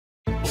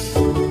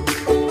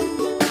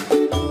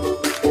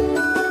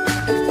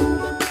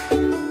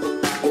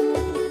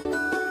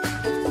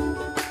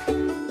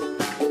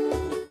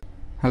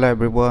Hello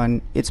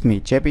everyone, it's me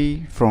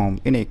JB from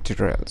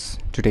UniqueTutorials.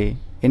 Today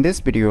in this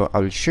video I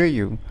will show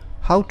you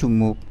how to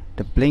move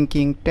the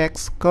blinking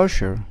text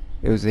cursor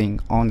using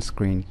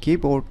on-screen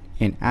keyboard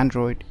in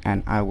Android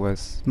and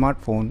iOS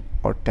smartphone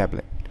or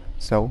tablet.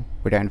 So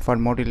without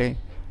further more delay,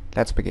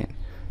 let's begin.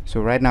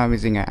 So right now I'm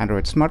using an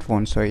Android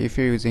smartphone, so if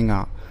you're using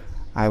a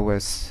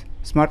iOS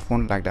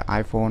smartphone like the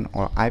iPhone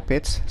or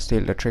iPads,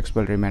 still the tricks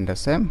will remain the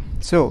same.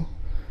 So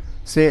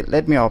say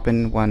let me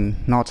open one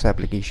notes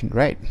application,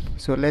 right?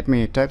 So let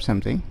me type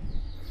something.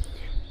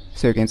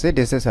 So you can see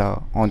this is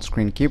a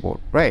on-screen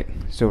keyboard, right?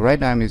 So right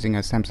now I'm using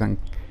a Samsung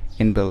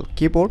inbuilt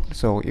keyboard.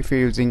 So if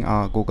you're using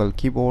a Google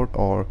keyboard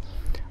or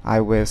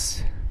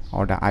iOS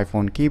or the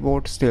iPhone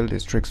keyboard, still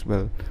these tricks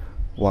will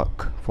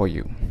work for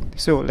you.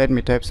 So let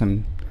me type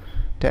some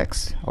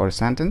text or a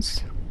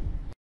sentence.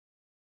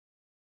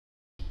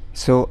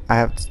 So I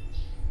have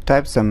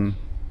typed some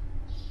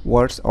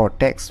words or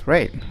text,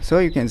 right? So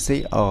you can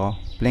see a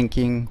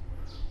blinking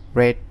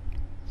red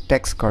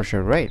text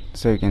cursor, right?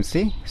 So you can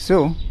see,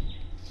 so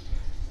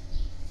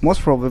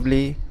most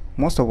probably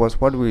most of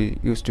us, what we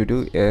used to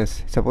do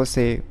is, suppose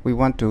say we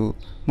want to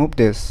move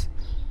this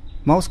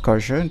mouse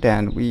cursor,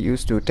 then we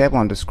used to tap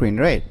on the screen,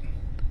 right?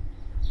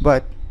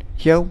 But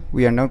here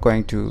we are not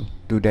going to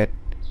do that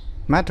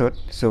method.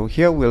 So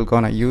here we're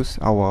gonna use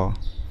our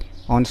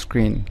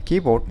on-screen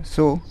keyboard.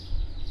 So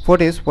for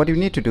this, what you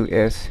need to do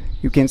is,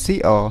 you can see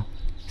a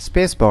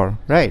space bar,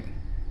 right,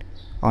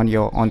 on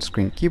your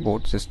on-screen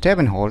keyboard. Just tap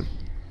and hold.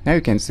 Now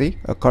you can see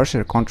a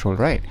cursor control,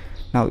 right?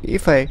 Now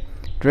if I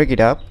drag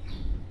it up,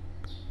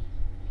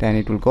 then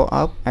it will go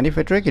up, and if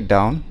I drag it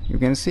down, you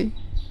can see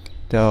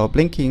the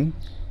blinking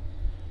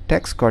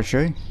text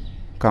cursor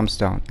comes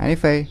down. And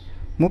if I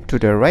move to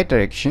the right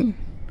direction,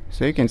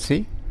 so you can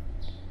see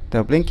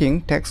the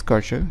blinking text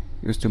cursor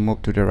used to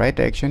move to the right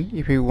direction.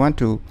 If you want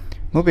to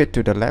move it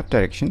to the left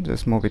direction,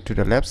 just move it to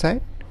the left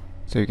side,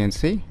 so you can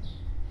see.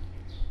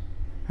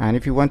 And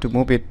if you want to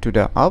move it to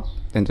the up,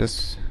 then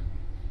just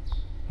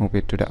move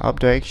it to the up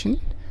direction.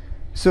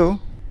 So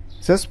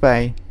just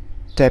by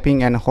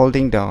tapping and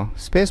holding the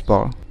space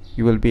bar,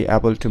 you will be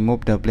able to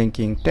move the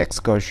blinking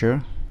text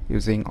cursor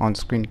using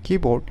on-screen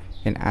keyboard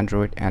in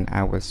Android and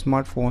iOS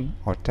smartphone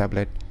or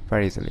tablet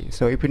very easily.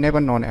 So if you never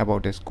known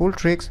about these cool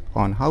tricks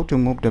on how to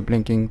move the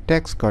blinking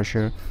text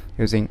cursor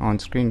using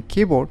on-screen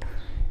keyboard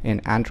in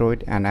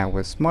Android and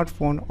iOS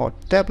smartphone or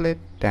tablet,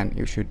 then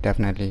you should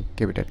definitely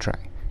give it a try.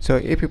 So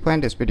if you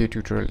find this video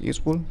tutorial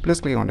useful,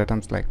 please click on the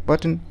thumbs like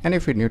button, and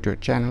if you're new to our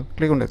channel,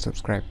 click on the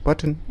subscribe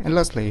button, and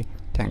lastly,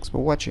 thanks for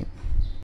watching.